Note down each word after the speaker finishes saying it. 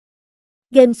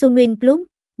Game Sunwin Club,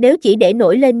 nếu chỉ để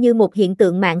nổi lên như một hiện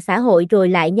tượng mạng xã hội rồi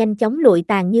lại nhanh chóng lụi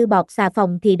tàn như bọt xà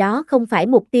phòng thì đó không phải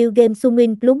mục tiêu Game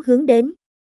Sunwin Club hướng đến.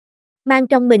 Mang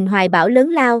trong mình hoài bão lớn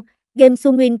lao, Game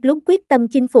Sunwin Club quyết tâm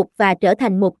chinh phục và trở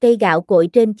thành một cây gạo cội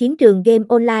trên chiến trường game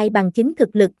online bằng chính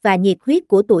thực lực và nhiệt huyết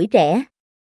của tuổi trẻ.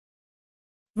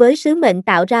 Với sứ mệnh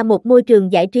tạo ra một môi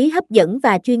trường giải trí hấp dẫn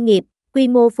và chuyên nghiệp, quy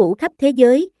mô phủ khắp thế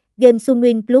giới, Game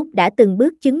Sunwin Club đã từng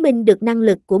bước chứng minh được năng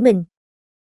lực của mình.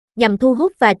 Nhằm thu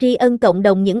hút và tri ân cộng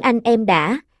đồng những anh em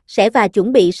đã, sẽ và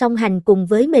chuẩn bị song hành cùng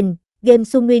với mình, Game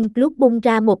Sunwin Club bung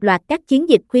ra một loạt các chiến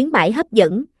dịch khuyến mãi hấp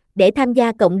dẫn, để tham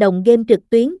gia cộng đồng game trực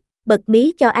tuyến, bật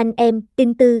mí cho anh em,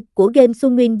 tin tư của Game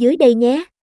Sunwin dưới đây nhé.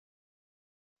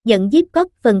 Nhận gift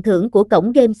code phần thưởng của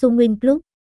cổng Game Sunwin Club.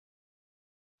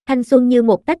 Thanh xuân như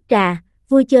một tách trà,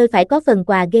 vui chơi phải có phần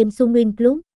quà Game Sunwin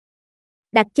Club.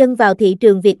 Đặt chân vào thị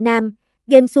trường Việt Nam,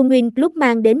 Game Sunwin Club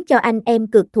mang đến cho anh em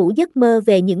cược thủ giấc mơ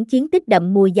về những chiến tích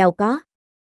đậm mùi giàu có.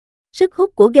 Sức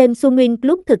hút của Game Sunwin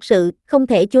Club thực sự không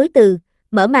thể chối từ,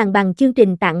 mở màn bằng chương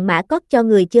trình tặng mã code cho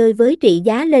người chơi với trị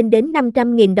giá lên đến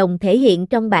 500.000 đồng thể hiện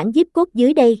trong bảng gift code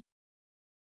dưới đây.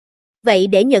 Vậy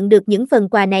để nhận được những phần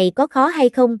quà này có khó hay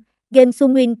không? Game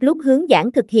Sunwin Club hướng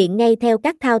dẫn thực hiện ngay theo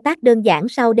các thao tác đơn giản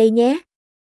sau đây nhé.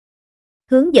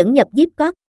 Hướng dẫn nhập gift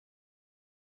code.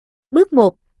 Bước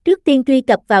 1. Trước tiên truy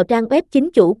cập vào trang web chính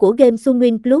chủ của Game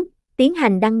Sunwin Club, tiến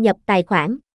hành đăng nhập tài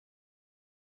khoản.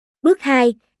 Bước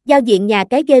 2. Giao diện nhà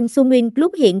cái Game Sunwin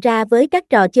Club hiện ra với các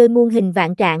trò chơi muôn hình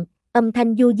vạn trạng, âm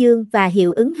thanh du dương và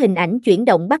hiệu ứng hình ảnh chuyển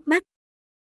động bắt mắt.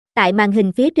 Tại màn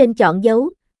hình phía trên chọn dấu,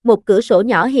 một cửa sổ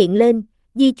nhỏ hiện lên,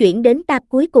 di chuyển đến tab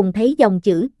cuối cùng thấy dòng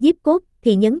chữ Zip Code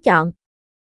thì nhấn chọn.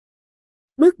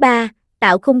 Bước 3.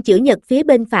 Tạo khung chữ nhật phía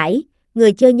bên phải,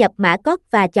 người chơi nhập mã code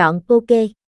và chọn OK.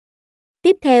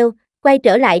 Tiếp theo, quay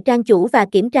trở lại trang chủ và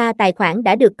kiểm tra tài khoản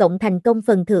đã được cộng thành công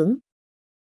phần thưởng.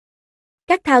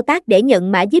 Các thao tác để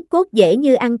nhận mã zip code dễ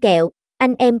như ăn kẹo,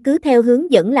 anh em cứ theo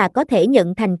hướng dẫn là có thể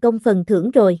nhận thành công phần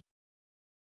thưởng rồi.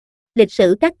 Lịch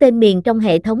sử các tên miền trong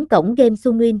hệ thống cổng Game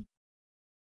Sunwin.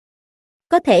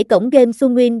 Có thể cổng Game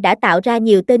Sunwin đã tạo ra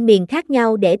nhiều tên miền khác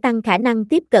nhau để tăng khả năng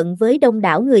tiếp cận với đông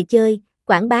đảo người chơi,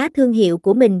 quảng bá thương hiệu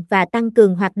của mình và tăng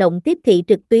cường hoạt động tiếp thị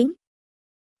trực tuyến.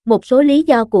 Một số lý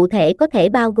do cụ thể có thể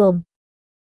bao gồm: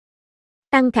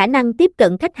 tăng khả năng tiếp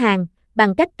cận khách hàng,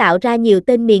 bằng cách tạo ra nhiều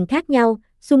tên miền khác nhau,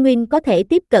 Sunwin có thể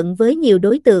tiếp cận với nhiều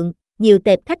đối tượng, nhiều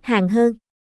tệp khách hàng hơn.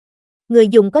 Người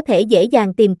dùng có thể dễ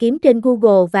dàng tìm kiếm trên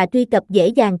Google và truy cập dễ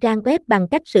dàng trang web bằng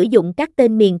cách sử dụng các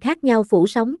tên miền khác nhau phủ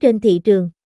sóng trên thị trường.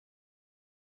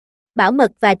 Bảo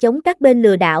mật và chống các bên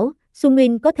lừa đảo,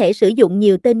 Sunwin có thể sử dụng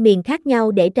nhiều tên miền khác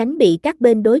nhau để tránh bị các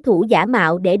bên đối thủ giả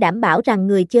mạo để đảm bảo rằng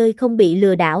người chơi không bị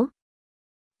lừa đảo.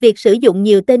 Việc sử dụng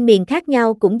nhiều tên miền khác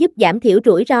nhau cũng giúp giảm thiểu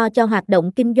rủi ro cho hoạt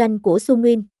động kinh doanh của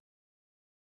Sunwin.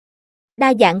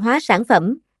 Đa dạng hóa sản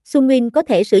phẩm, Sunwin có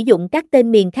thể sử dụng các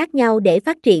tên miền khác nhau để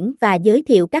phát triển và giới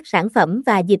thiệu các sản phẩm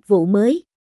và dịch vụ mới.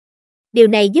 Điều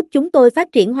này giúp chúng tôi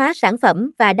phát triển hóa sản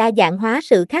phẩm và đa dạng hóa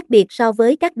sự khác biệt so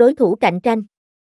với các đối thủ cạnh tranh.